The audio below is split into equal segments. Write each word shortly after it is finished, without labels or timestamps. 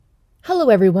Hello,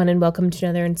 everyone, and welcome to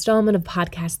another installment of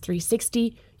Podcast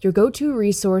 360, your go-to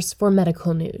resource for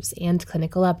medical news and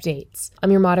clinical updates.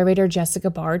 I'm your moderator, Jessica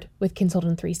Bard, with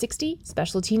Consultant 360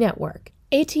 Specialty Network.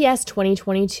 ATS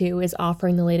 2022 is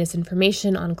offering the latest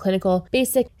information on clinical,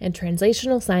 basic, and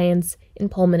translational science in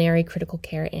pulmonary, critical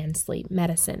care, and sleep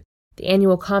medicine. The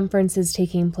annual conference is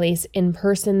taking place in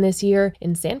person this year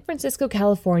in San Francisco,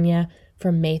 California,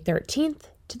 from May 13th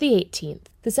to the 18th.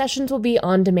 The sessions will be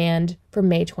on demand from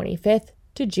May 25th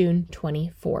to June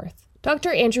 24th.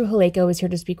 Dr. Andrew Halejko is here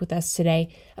to speak with us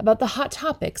today about the hot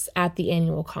topics at the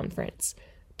annual conference.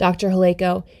 Dr.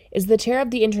 Halejko is the chair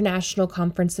of the International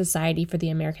Conference Society for the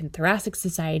American Thoracic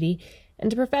Society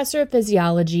and a professor of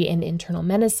physiology and internal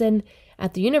medicine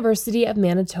at the University of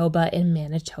Manitoba in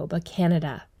Manitoba,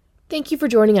 Canada. Thank you for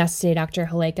joining us today, Dr.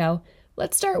 Halejko.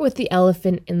 Let's start with the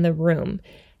elephant in the room.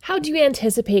 How do you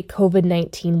anticipate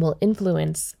COVID-19 will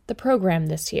influence the program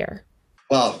this year?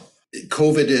 Well,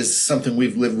 COVID is something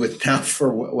we've lived with now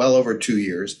for well over 2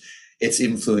 years. It's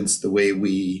influenced the way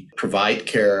we provide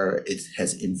care. It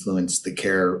has influenced the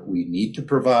care we need to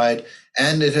provide,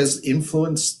 and it has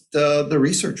influenced the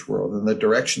research world and the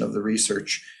direction of the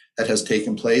research that has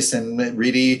taken place, and it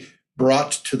really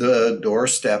brought to the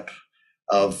doorstep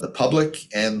of the public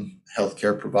and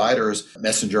healthcare providers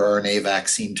messenger RNA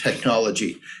vaccine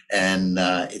technology and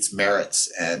its merits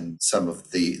and some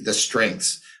of the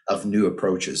strengths of new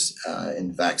approaches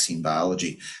in vaccine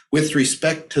biology. With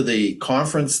respect to the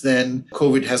conference, then,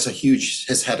 COVID has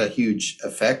had a huge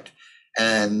effect.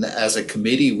 And as a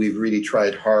committee, we've really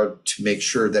tried hard to make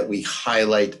sure that we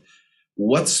highlight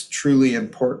what's truly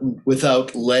important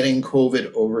without letting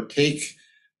COVID overtake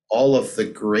all of the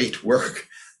great work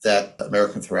that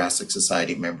American Thoracic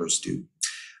Society members do.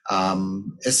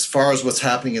 As far as what's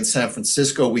happening in San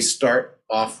Francisco, we start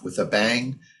off with a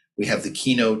bang. We have the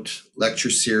keynote lecture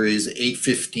series,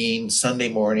 8:15, Sunday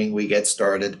morning. We get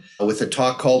started with a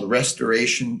talk called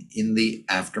Restoration in the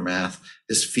Aftermath.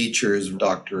 This features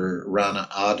Dr. Rana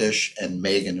Adish and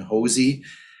Megan Hosey.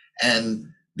 And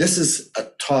this is a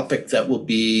topic that will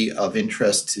be of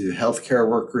interest to healthcare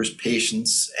workers,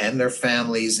 patients, and their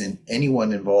families, and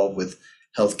anyone involved with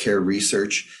healthcare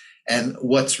research. And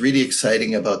what's really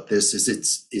exciting about this is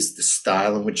the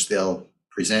style in which they'll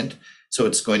present. So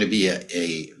it's going to be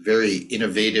a very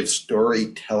innovative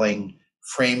storytelling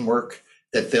framework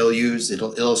that they'll use.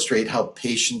 It'll illustrate how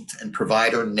patient and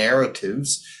provider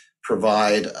narratives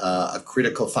provide a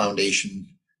critical foundation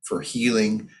for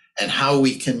healing and how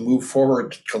we can move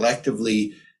forward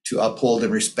collectively to uphold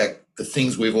and respect the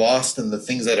things we've lost and the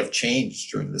things that have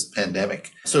changed during this pandemic.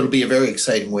 So it'll be a very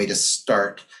exciting way to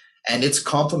start. And it's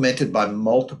complemented by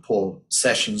multiple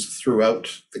sessions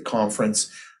throughout the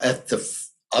conference. At the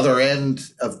other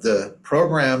end of the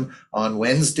program on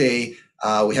Wednesday,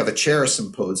 we have a chair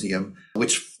symposium,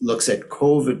 which looks at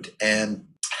COVID and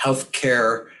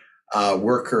healthcare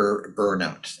worker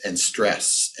burnout and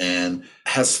stress, and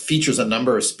features a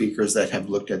number of speakers that have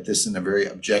looked at this in a very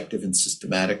objective and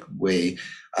systematic way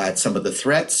at some of the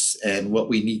threats and what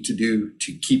we need to do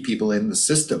to keep people in the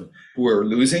system who are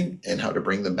losing and how to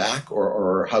bring them back,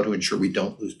 or how to ensure we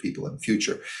don't lose people in the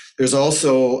future. There's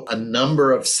also a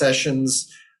number of sessions,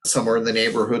 somewhere in the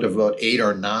neighborhood of about 8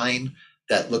 or 9,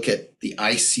 that look at the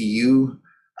ICU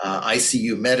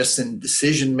medicine,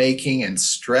 decision-making, and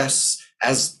stress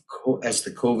as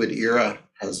the COVID era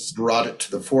has brought it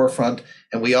to the forefront.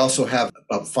 And we also have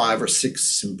about 5 or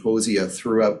 6 symposia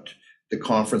throughout the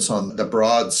conference on the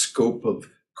broad scope of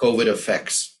COVID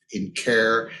effects in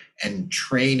care and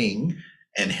training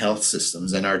and health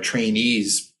systems. And our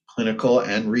trainees, clinical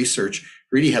and research,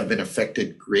 really have been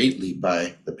affected greatly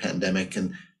by the pandemic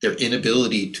and their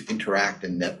inability to interact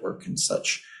and network and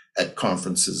such at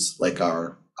conferences like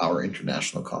our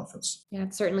international conference. Yeah,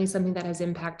 it's certainly something that has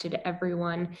impacted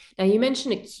everyone. Now, you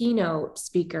mentioned a keynote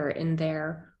speaker in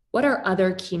there. What are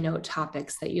other keynote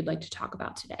topics that you'd like to talk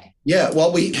about today? Yeah,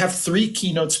 well, we have 3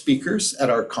 keynote speakers at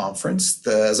our conference.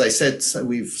 As I said,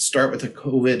 we start with a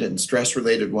COVID and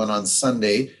stress-related one on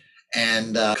Sunday.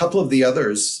 And a couple of the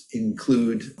others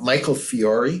include Michael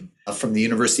Fiore from the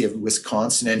University of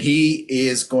Wisconsin. And he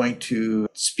is going to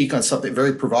speak on something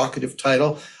very provocative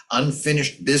title,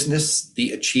 Unfinished Business,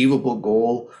 the Achievable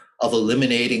Goal of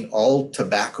Eliminating All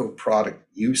Tobacco Product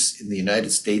Use in the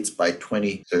United States by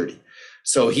 2030.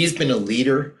 So he's been a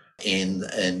leader in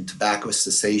tobacco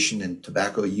cessation and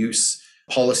tobacco use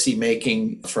policy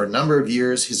making for a number of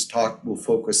years. His talk will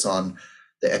focus on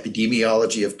the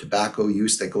epidemiology of tobacco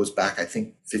use that goes back, I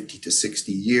think, 50 to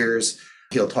 60 years.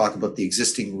 He'll talk about the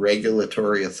existing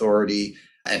regulatory authority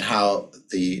and how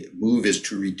the move is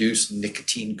to reduce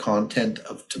nicotine content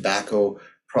of tobacco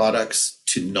products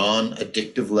to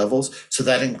non-addictive levels. So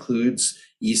that includes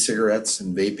e-cigarettes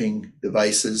and vaping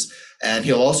devices. And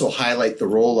he'll also highlight the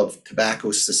role of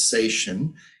tobacco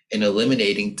cessation in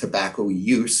eliminating tobacco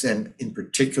use, and in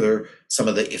particular, some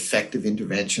of the effective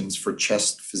interventions for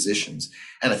chest physicians.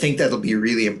 And I think that'll be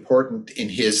really important in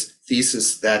his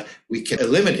thesis that we can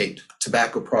eliminate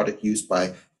tobacco product use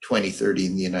by 2030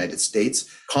 in the United States.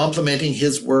 Complementing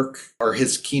his work or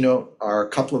his keynote are a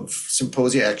couple of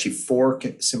symposia, actually 4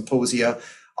 symposia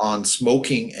on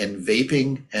smoking and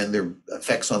vaping and their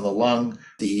effects on the lung,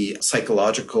 the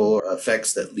psychological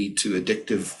effects that lead to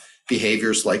addictive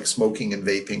behaviors like smoking and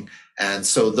vaping. And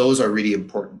so those are really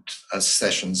important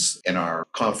sessions in our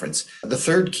conference. The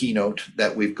third keynote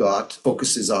that we've got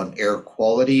focuses on air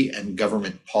quality and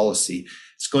government policy.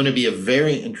 It's going to be a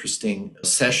very interesting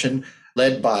session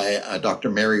led by Dr.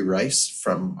 Mary Rice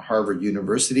from Harvard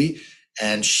University.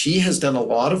 And she has done a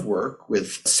lot of work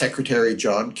with Secretary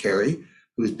John Kerry,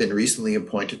 who's been recently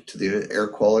appointed to the air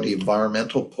quality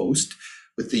environmental post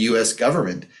with the US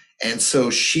government. And so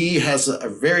she has a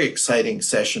very exciting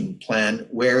session planned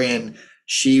wherein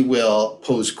she will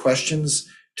pose questions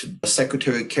to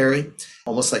Secretary Kerry,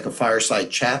 almost like a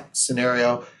fireside chat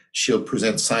scenario. She'll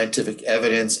present scientific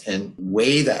evidence and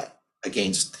weigh that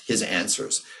against his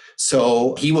answers.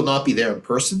 So he will not be there in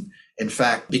person. In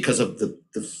fact, because of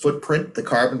the footprint, the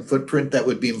carbon footprint that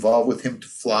would be involved with him to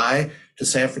fly to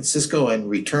San Francisco and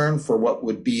return for what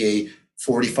would be a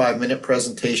 45-minute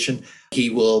presentation, he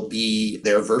will be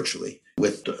there virtually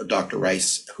with Dr.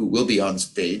 Rice, who will be on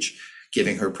stage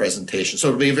giving her presentation. So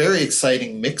it'll be a very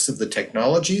exciting mix of the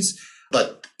technologies,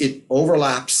 but it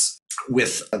overlaps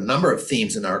with a number of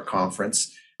themes in our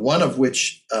conference, one of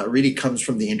which really comes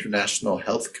from the International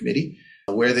Health Committee,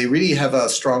 where they really have a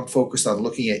strong focus on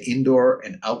looking at indoor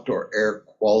and outdoor air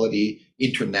quality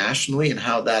internationally and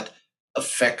how that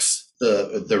affects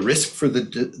the risk for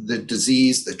the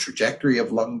disease, the trajectory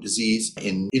of lung disease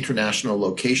in international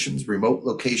locations, remote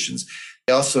locations.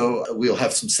 Also, we'll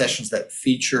have some sessions that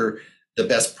feature the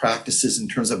best practices in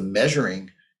terms of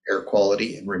measuring air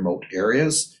quality in remote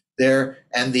areas there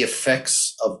and the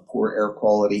effects of poor air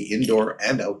quality indoor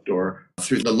and outdoor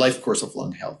through the life course of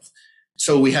lung health.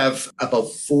 So we have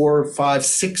about 4, 5,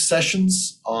 6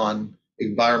 sessions on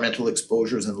environmental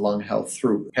exposures and lung health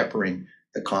through peppering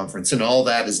the conference. And all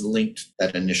that is linked to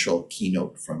that initial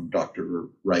keynote from Dr.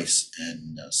 Rice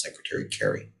and Secretary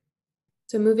Kerry.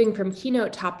 So moving from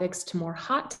keynote topics to more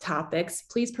hot topics,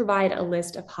 please provide a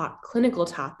list of hot clinical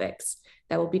topics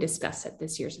that will be discussed at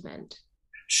this year's event.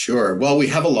 Sure. Well, we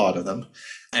have a lot of them,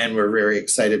 and we're very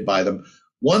excited by them.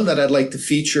 One that I'd like to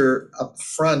feature up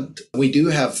front, we do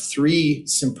have 3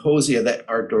 symposia that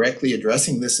are directly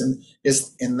addressing this,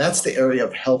 and that's the area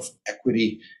of health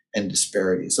equity and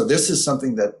disparity. So this is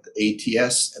something that the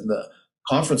ATS and the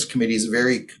conference committee is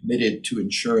very committed to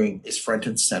ensuring is front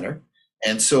and center.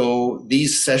 And so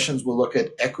these sessions will look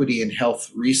at equity in health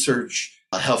research,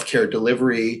 healthcare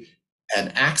delivery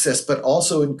and access, but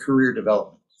also in career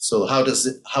development. So how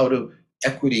do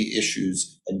equity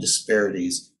issues and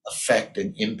disparities affect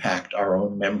and impact our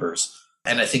own members?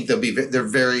 And I think they're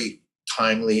very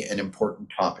timely and important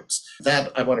topics.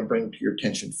 That I want to bring to your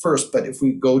attention first, but if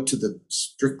we go to the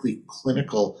strictly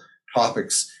clinical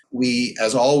topics, we,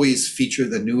 as always, feature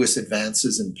the newest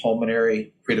advances in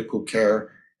pulmonary, critical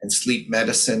care, and sleep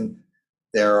medicine.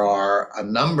 There are a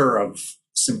number of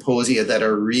symposia that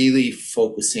are really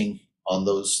focusing on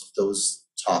those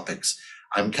topics.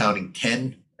 I'm counting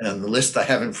 10 on the list I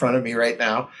have in front of me right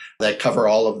now that cover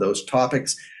all of those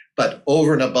topics. But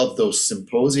over and above those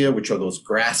symposia, which are those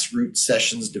grassroots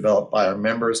sessions developed by our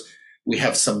members, we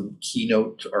have some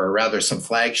keynote, or rather some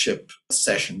flagship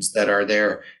sessions that are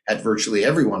there at virtually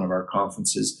every one of our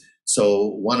conferences. So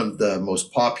one of the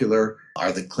most popular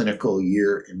are the clinical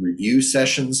year in review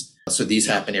sessions. So these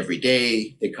happen every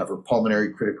day. They cover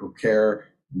pulmonary critical care,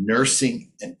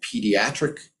 nursing, and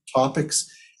pediatric topics.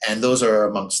 And those are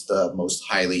amongst the most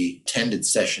highly attended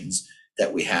sessions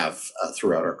that we have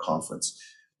throughout our conference.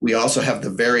 We also have the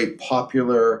very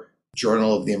popular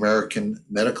Journal of the American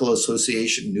Medical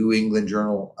Association, New England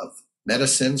Journal of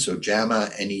Medicine, so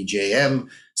JAMA, NEJM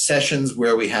sessions,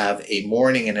 where we have a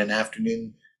morning and an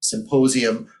afternoon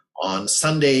symposium on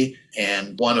Sunday.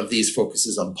 And one of these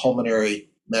focuses on pulmonary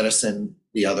medicine,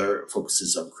 the other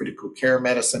focuses on critical care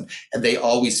medicine. And they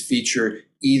always feature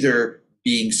either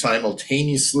being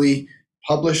simultaneously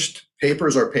published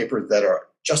papers or papers that are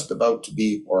just about to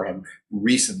be or have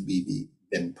recently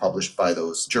been published by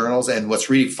those journals. And what's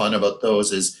really fun about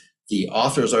those is the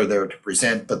authors are there to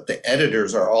present, but the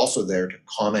editors are also there to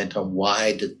comment on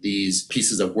why did these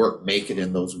pieces of work make it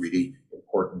in those really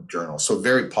important journals. So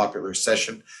very popular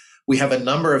session. We have a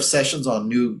number of sessions on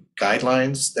new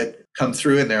guidelines that come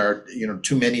through, and there are,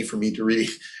 too many for me to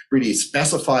really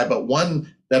specify, but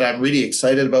one that I'm really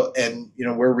excited about, and,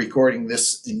 we're recording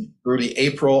this in early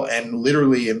April, and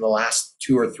literally in the last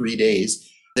 2 or 3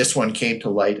 days, this one came to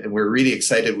light, and we're really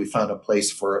excited. We found a place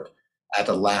for it at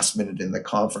the last minute in the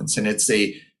conference, and it's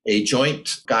a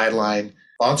joint guideline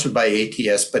sponsored by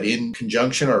ATS, but in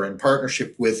conjunction or in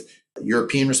partnership with the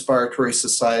European Respiratory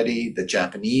Society, the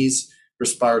Japanese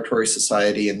Respiratory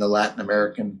Society, and the Latin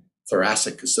American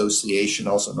Thoracic Association,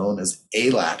 also known as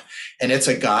ALAT. And it's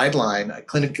a guideline, a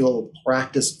clinical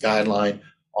practice guideline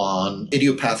on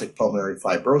idiopathic pulmonary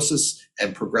fibrosis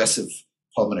and progressive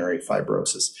pulmonary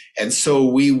fibrosis. And so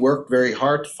we worked very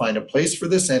hard to find a place for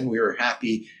this, and we were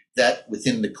happy that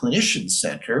within the Clinician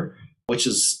Center, which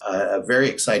is a very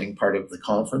exciting part of the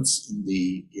conference in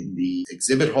the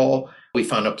exhibit hall, we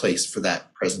found a place for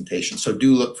that presentation. So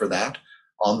do look for that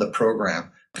on the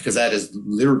program, because that is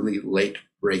literally late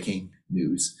breaking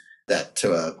news that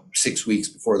 6 weeks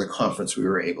before the conference we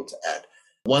were able to add.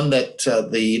 One that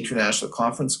the International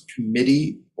Conference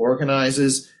Committee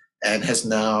organizes and has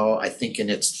now, I think,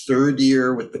 in its 3rd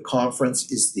year with the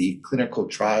conference, is the Clinical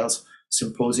Trials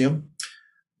Symposium.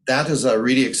 That is a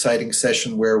really exciting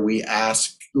session where we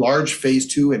ask large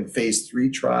phase 2 and phase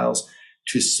 3 trials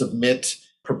to submit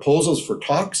proposals for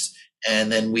talks,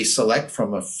 and then we select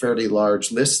from a fairly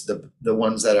large list the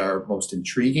ones that are most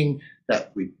intriguing,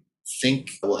 that we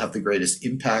think will have the greatest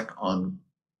impact on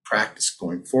practice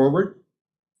going forward.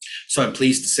 So I'm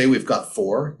pleased to say we've got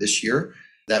 4 this year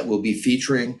that will be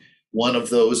featuring. One of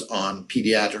those on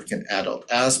pediatric and adult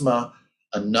asthma,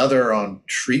 another on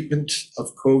treatment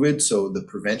of COVID, so the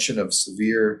prevention of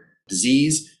severe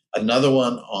disease, another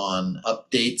one on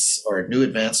updates or new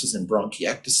advances in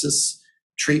bronchiectasis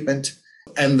treatment,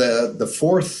 and the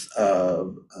 4th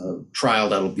trial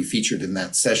that will be featured in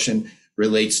that session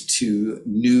relates to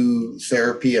new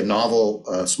therapy, a novel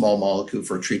small molecule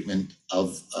for treatment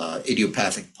of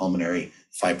idiopathic pulmonary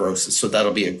fibrosis. So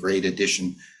that'll be a great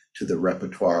addition to the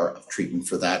repertoire of treatment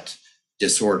for that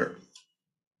disorder.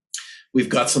 We've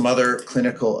got some other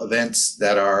clinical events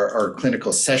that are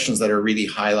clinical sessions that are really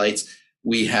highlights.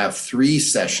 We have 3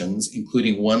 sessions,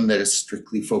 including one that is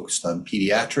strictly focused on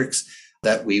pediatrics,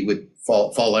 that we would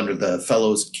fall under the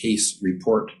fellows case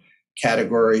report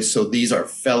category. So these are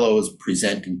fellows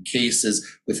presenting cases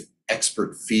with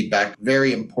expert feedback.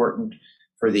 Very important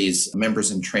for these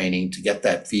members in training to get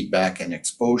that feedback and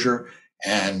exposure.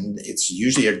 And it's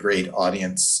usually a great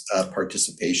audience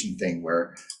participation thing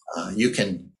where you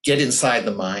can get inside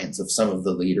the minds of some of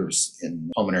the leaders in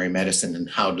pulmonary medicine and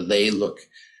how do they look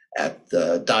at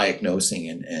the diagnosing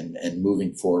and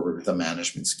moving forward with a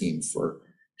management scheme for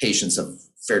patients of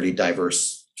fairly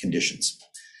diverse conditions.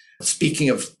 Speaking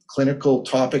of clinical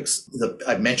topics,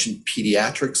 I mentioned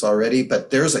pediatrics already, but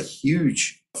there's a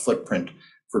huge footprint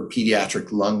for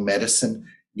pediatric lung medicine.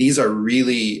 These are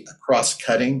really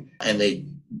cross-cutting, and they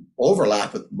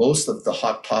overlap with most of the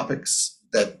hot topics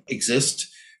that exist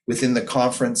within the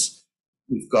conference.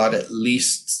 We've got at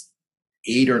least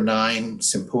 8 or 9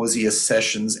 symposia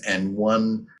sessions and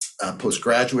 1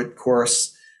 postgraduate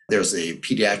course. There's a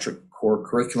pediatric core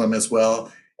curriculum as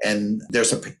well. And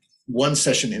there's one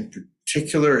session in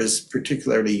particular is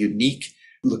particularly unique,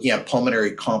 looking at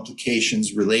pulmonary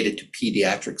complications related to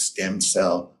pediatric stem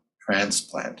cell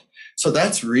transplant. So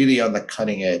that's really on the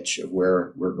cutting edge of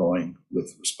where we're going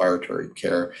with respiratory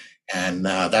care. And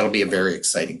that'll be a very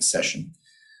exciting session.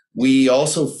 We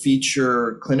also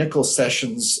feature clinical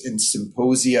sessions in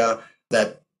symposia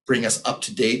that bring us up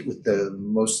to date with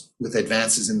with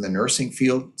advances in the nursing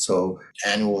field. So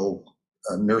annual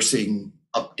nursing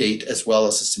update, as well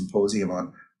as a symposium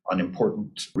on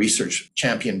important research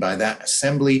championed by that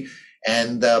assembly.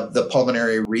 And the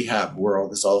pulmonary rehab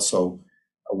world is also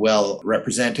well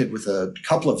represented with a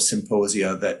couple of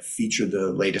symposia that feature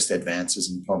the latest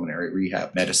advances in pulmonary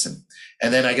rehab medicine.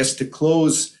 And then I guess to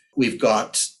close, we've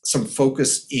got some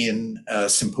focus in a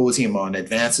symposium on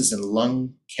advances in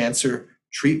lung cancer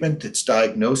treatment, its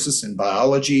diagnosis and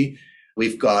biology.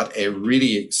 We've got a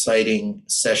really exciting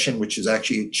session, which is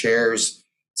actually a chair's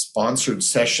sponsored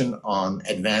session on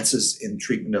advances in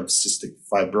treatment of cystic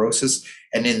fibrosis.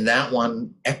 And in that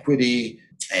one, equity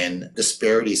and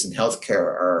disparities in healthcare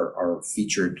are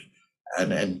featured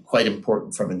and quite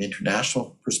important from an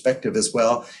international perspective as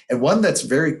well. And one that's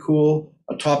very cool,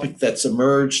 a topic that's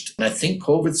emerged, and I think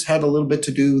COVID's had a little bit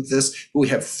to do with this. We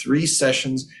have 3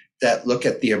 sessions that look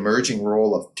at the emerging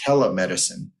role of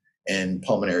telemedicine in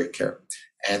pulmonary care.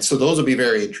 And so those will be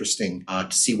very interesting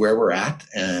to see where we're at.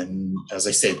 And as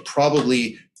I said,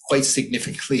 probably quite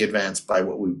significantly advanced by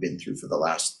what we've been through for the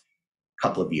last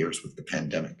couple of years with the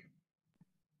pandemic.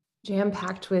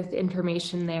 Jam-packed with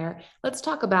information there. Let's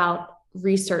talk about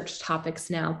research topics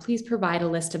now. Please provide a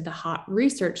list of the hot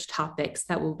research topics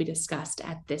that will be discussed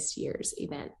at this year's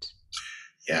event.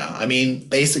 Yeah, I mean,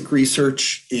 basic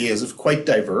research is quite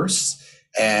diverse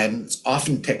and it's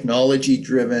often technology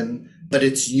driven, but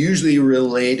it's usually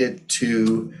related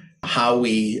to how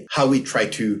we try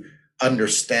to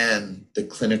understand the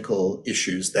clinical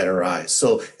issues that arise.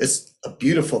 So it's a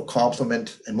beautiful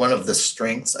complement and one of the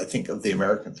strengths, I think, of the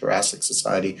American Thoracic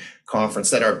Society conference,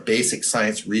 that our basic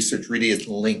science research really is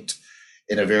linked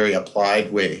in a very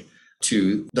applied way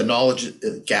to the knowledge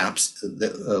gaps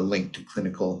that link to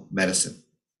clinical medicine.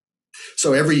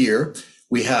 So every year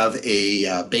we have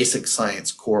a basic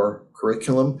science core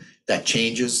curriculum that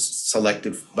changes,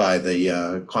 selected by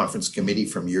the conference committee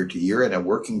from year to year, and a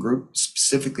working group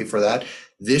specifically for that.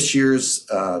 This year's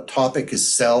topic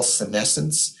is cell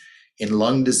senescence in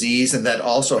lung disease, and that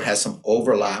also has some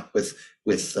overlap with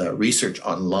research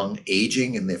on lung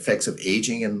aging and the effects of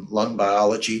aging in lung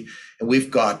biology. And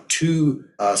we've got two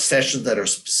sessions that are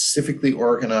specifically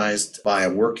organized by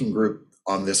a working group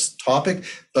on this topic,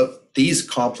 but these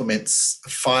complements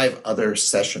 5 other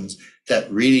sessions that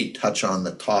really touch on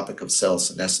the topic of cell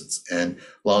senescence and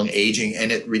lung aging,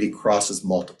 and it really crosses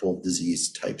multiple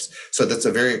disease types. So that's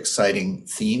a very exciting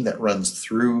theme that runs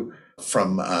through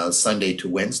from Sunday to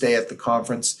Wednesday at the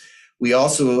conference. We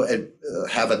also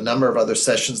have a number of other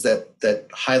sessions that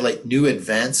highlight new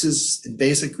advances in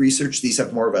basic research. These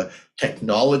have more of a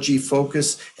technology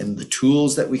focus and the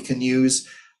tools that we can use.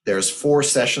 There's 4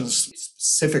 sessions,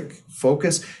 specific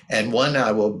focus, and one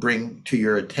I will bring to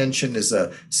your attention is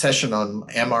a session on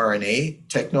mRNA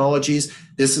technologies.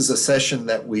 This is a session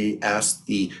that we asked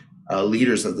the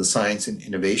leaders of the Science and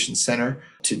Innovation Center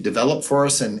to develop for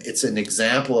us, and it's an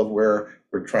example of where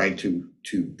we're trying to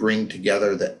bring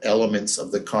together the elements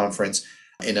of the conference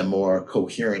in a more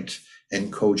coherent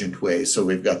and cogent way. So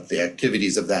we've got the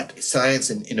activities of that Science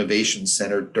and Innovation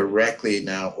Center directly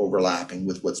now overlapping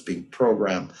with what's being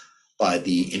programmed by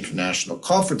the International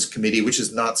Conference Committee, which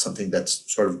is not something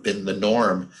that's sort of been the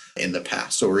norm in the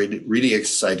past. So we're really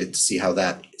excited to see how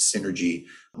that synergy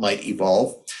might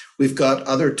evolve. We've got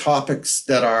other topics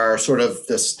that are sort of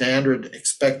the standard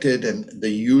expected and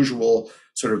the usual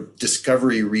sort of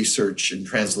discovery research and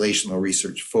translational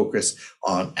research focus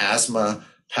on asthma,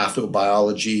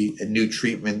 pathobiology, and new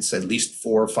treatments, at least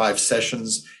 4 or 5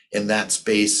 sessions in that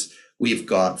space. We've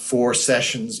got 4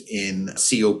 sessions in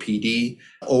COPD,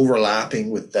 overlapping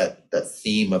with that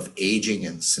theme of aging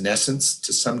and senescence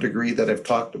to some degree that I've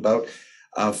talked about.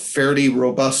 A fairly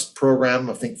robust program,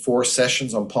 I think 4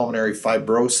 sessions on pulmonary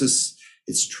fibrosis,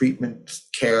 its treatment,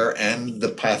 care, and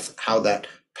how that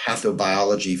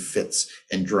pathobiology fits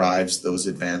and drives those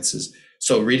advances.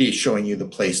 So really showing you the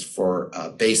place for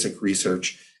basic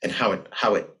research and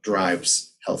how it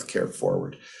drives healthcare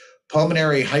forward.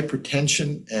 Pulmonary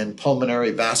hypertension and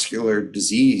pulmonary vascular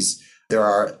disease. There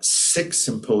are 6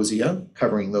 symposia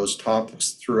covering those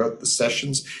topics throughout the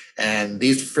sessions, and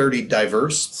these are fairly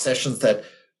diverse sessions that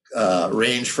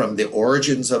range from the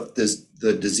origins of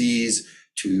the disease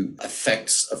to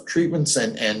effects of treatments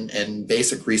and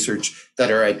basic research that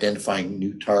are identifying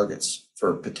new targets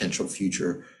for potential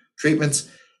future treatments.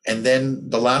 And then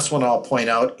the last one I'll point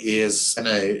out is, and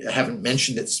I haven't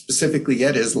mentioned it specifically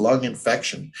yet, is lung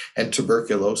infection and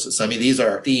tuberculosis. I mean, these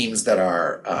are themes that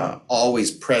are always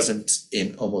present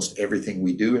in almost everything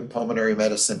we do in pulmonary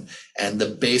medicine, and the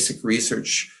basic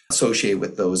research associated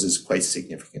with those is quite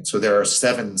significant. So there are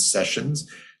 7 sessions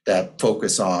that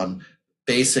focus on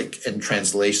basic and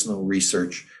translational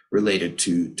research related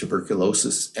to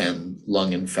tuberculosis and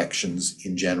lung infections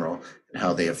in general and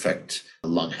how they affect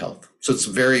lung health. So it's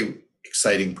a very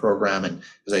exciting program. And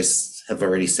as I have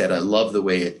already said, I love the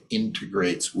way it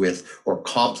integrates with or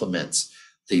complements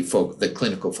the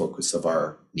clinical focus of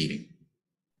our meeting.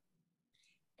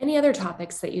 Any other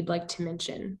topics that you'd like to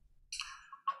mention?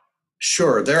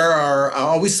 Sure. There are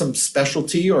always some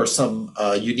specialty or some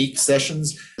unique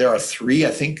sessions. There are 3,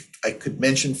 I think I could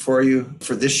mention for you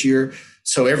for this year.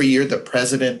 So every year the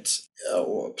president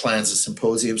plans a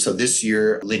symposium. So this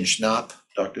year, Lynn Schnapp,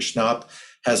 Dr. Schnapp,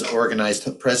 has organized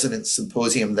a president's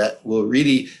symposium that will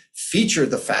really feature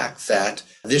the fact that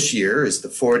this year is the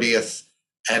 40th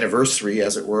anniversary,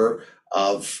 as it were,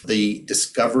 of the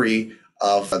discovery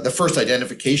of the first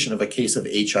identification of a case of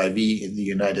HIV in the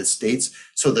United States.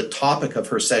 So the topic of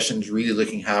her session is really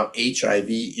looking how HIV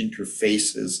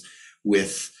interfaces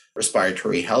with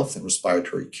respiratory health and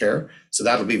respiratory care. So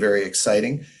that'll be very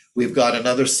exciting. We've got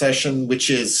another session, which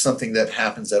is something that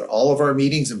happens at all of our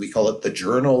meetings, and we call it the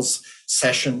journals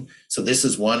session. So this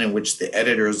is one in which the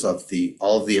editors of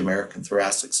all of the American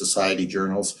Thoracic Society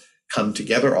journals come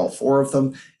together, all four of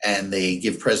them, and they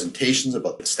give presentations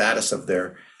about the status of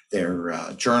their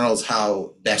journals,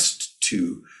 how best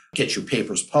to get your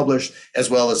papers published, as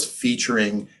well as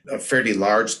featuring a fairly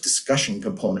large discussion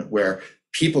component where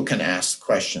people can ask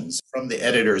questions from the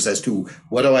editors as to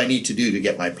what do I need to do to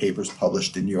get my papers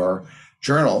published in your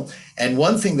journal. And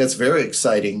one thing that's very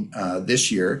exciting this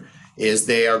year is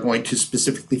they are going to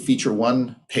specifically feature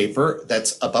one paper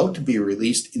that's about to be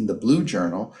released in the Blue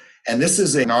Journal. And this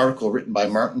is an article written by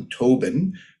Martin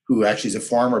Tobin, who actually is a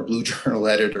former Blue Journal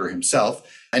editor himself.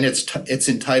 And it's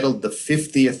entitled The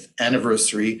 50th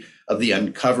Anniversary of the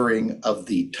Uncovering of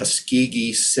the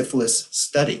Tuskegee Syphilis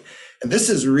Study. And this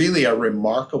is really a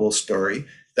remarkable story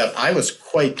that I was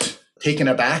quite taken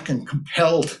aback and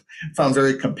found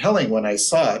very compelling when I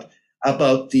saw it,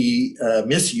 about the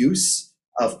misuse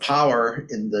of power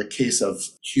in the case of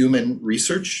human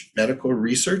research, medical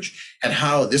research, and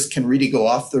how this can really go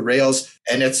off the rails.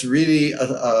 And it's really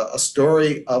a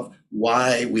story of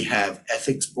why we have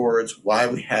ethics boards, why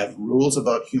we have rules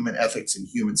about human ethics and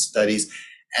human studies.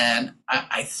 And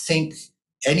I think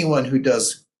anyone who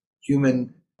does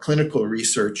human clinical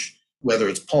research, whether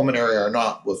it's pulmonary or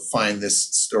not, will find this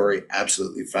story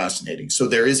absolutely fascinating. So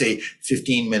there is a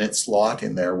 15-minute slot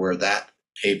in there where that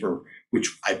paper,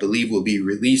 which I believe will be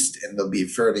released, and there'll be a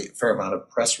fair amount of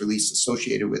press release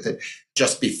associated with it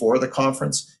just before the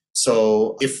conference.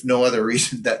 So if no other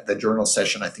reason, that the journal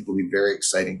session, I think, will be very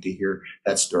exciting to hear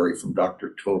that story from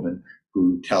Dr. Tobin,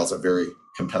 who tells a very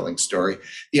compelling story.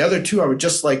 The other two I would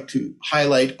just like to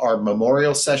highlight are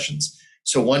memorial sessions.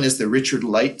 So one is the Richard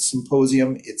Light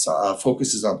Symposium. It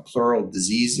focuses on pleural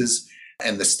diseases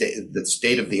and the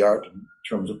state of the art in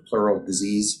terms of pleural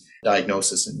disease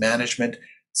diagnosis and management.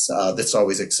 That's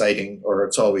always exciting, or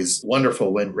it's always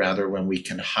wonderful when we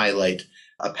can highlight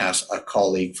a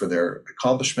colleague for their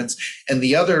accomplishments. And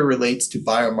the other relates to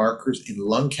biomarkers in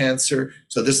lung cancer.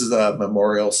 So this is a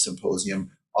memorial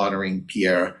symposium honoring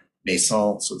Pierre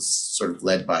Masson. So it's sort of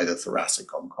led by the thoracic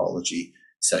oncology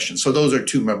session. So those are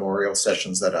two memorial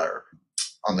sessions that are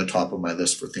on the top of my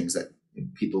list for things that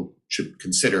people should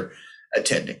consider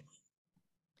attending.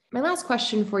 My last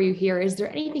question for you here, is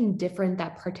there anything different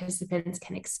that participants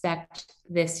can expect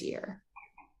this year?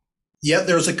 Yeah,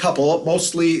 there's a couple,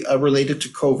 mostly related to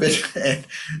COVID. And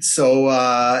so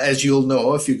as you'll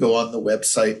know, if you go on the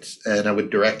website, and I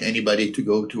would direct anybody to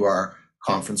go to our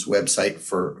conference website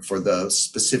for the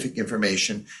specific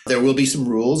information, there will be some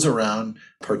rules around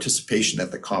participation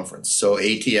at the conference. So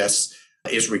ATS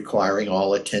is requiring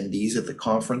all attendees at the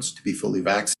conference to be fully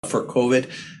vaccinated for COVID.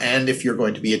 And if you're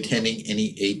going to be attending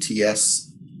any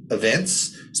ATS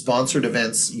events, sponsored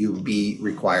events, you'll be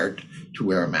required to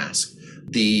wear a mask.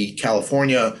 The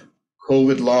California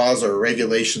COVID laws or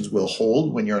regulations will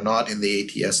hold when you're not in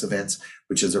the ATS events,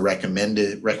 which is a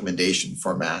recommendation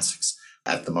for masks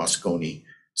at the Moscone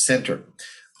Center.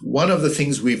 One of the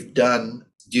things we've done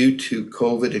due to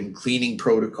COVID and cleaning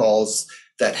protocols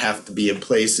that have to be in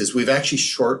place is we've actually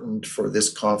shortened for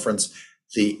this conference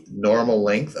the normal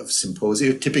length of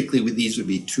symposia. Typically, these would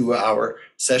be 2-hour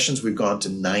sessions. We've gone to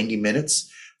 90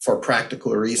 minutes for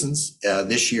practical reasons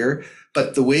this year.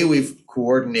 But the way we've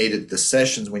coordinated the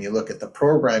sessions, when you look at the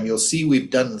program, you'll see we've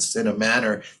done this in a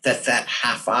manner that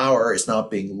half hour is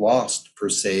not being lost per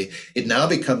se. It now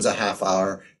becomes a half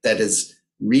hour that is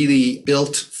really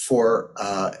built for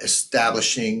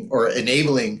establishing or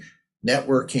enabling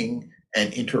networking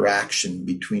and interaction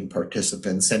between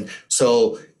participants. And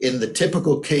so in the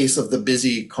typical case of the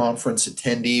busy conference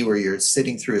attendee where you're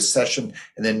sitting through a session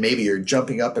and then maybe you're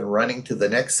jumping up and running to the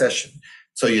next session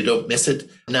so you don't miss it,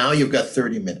 now you've got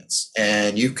 30 minutes.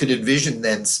 And you could envision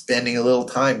then spending a little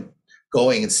time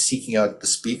going and seeking out the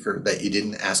speaker that you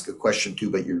didn't ask a question to,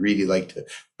 but you really like to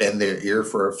bend their ear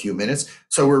for a few minutes.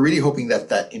 So we're really hoping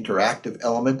that interactive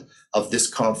element of this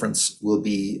conference will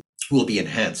be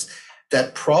enhanced.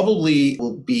 That probably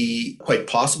will be quite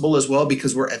possible as well,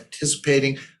 because we're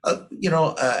anticipating,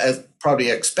 as probably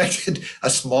expected, a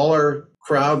smaller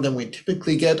crowd than we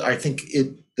typically get. I think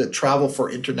the travel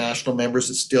for international members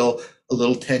is still a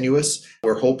little tenuous.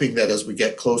 We're hoping that as we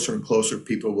get closer and closer,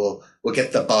 people will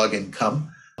get the bug and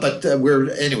come. But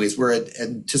we're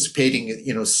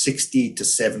anticipating, 60 to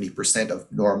 70%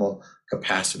 of normal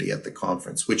capacity at the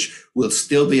conference, which will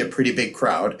still be a pretty big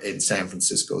crowd in San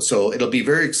Francisco. So it'll be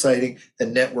very exciting. The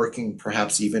networking,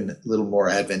 perhaps even a little more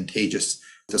advantageous,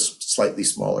 just slightly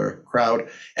smaller crowd.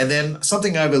 And then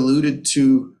something I've alluded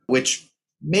to, which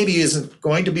maybe isn't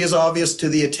going to be as obvious to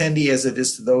the attendee as it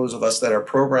is to those of us that are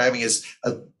programming is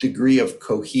a degree of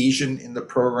cohesion in the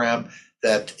program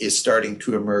that is starting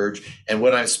to emerge. And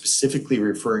what I'm specifically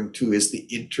referring to is the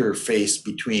interface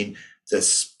between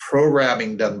this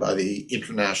programming done by the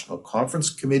International Conference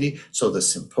Committee, so the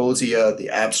symposia, the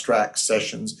abstract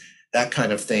sessions, that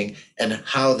kind of thing, and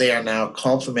how they are now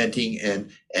complementing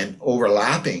and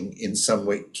overlapping in some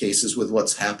cases with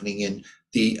what's happening in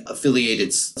the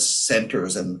affiliated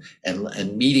centers and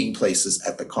meeting places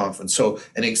at the conference. So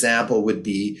an example would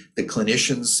be the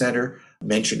Clinicians Center,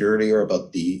 mentioned earlier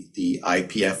about the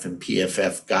IPF and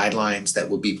PFF guidelines that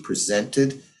will be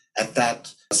presented at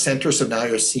that center. So now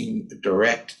you're seeing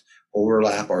direct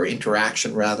overlap or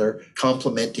interaction rather,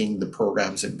 complementing the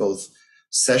programs in both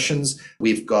sessions.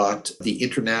 We've got the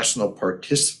International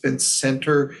Participants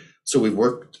Center. So we've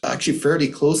worked actually fairly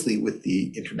closely with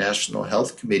the International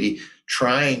Health Committee,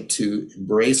 trying to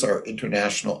embrace our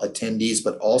international attendees,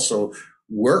 but also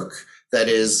work that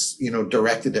is,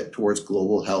 directed towards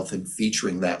global health and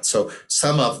featuring that. So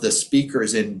some of the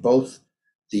speakers in both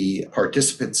the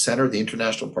Participants Center, the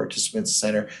International Participants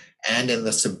Center, and in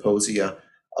the symposia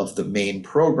of the main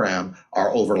program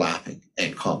are overlapping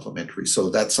and complementary. So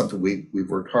that's something we've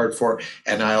worked hard for.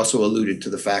 And I also alluded to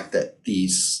the fact that the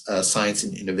Science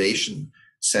and Innovation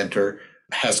Center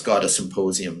has got a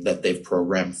symposium that they've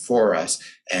programmed for us,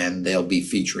 and they'll be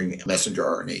featuring messenger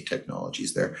RNA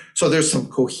technologies there. So there's some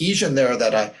cohesion there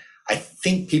that I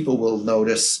think people will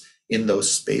notice in those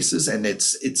spaces, and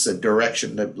it's a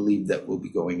direction I believe that we'll be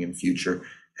going in future.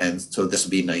 And so this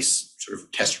will be a nice sort of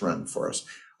test run for us.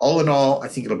 All in all, I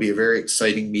think it'll be a very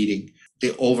exciting meeting.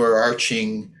 The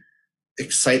overarching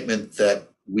excitement that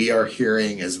we are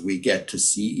hearing as we get to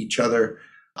see each other,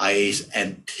 I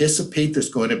anticipate there's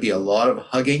going to be a lot of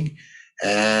hugging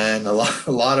and a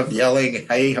lot of yelling,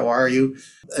 "Hey, how are you?"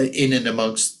 in and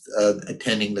amongst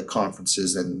attending the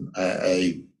conferences. And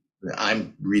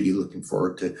I'm really looking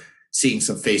forward to seeing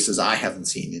some faces I haven't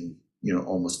seen in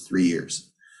almost 3 years.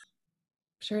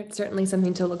 Sure, it's certainly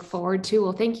something to look forward to.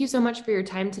 Well, thank you so much for your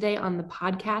time today on the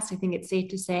podcast. I think it's safe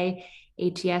to say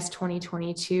ATS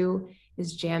 2022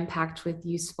 is jam-packed with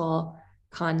useful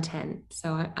content.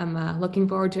 So I'm looking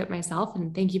forward to it myself.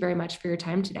 And thank you very much for your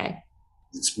time today.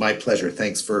 It's my pleasure.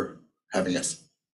 Thanks for having us.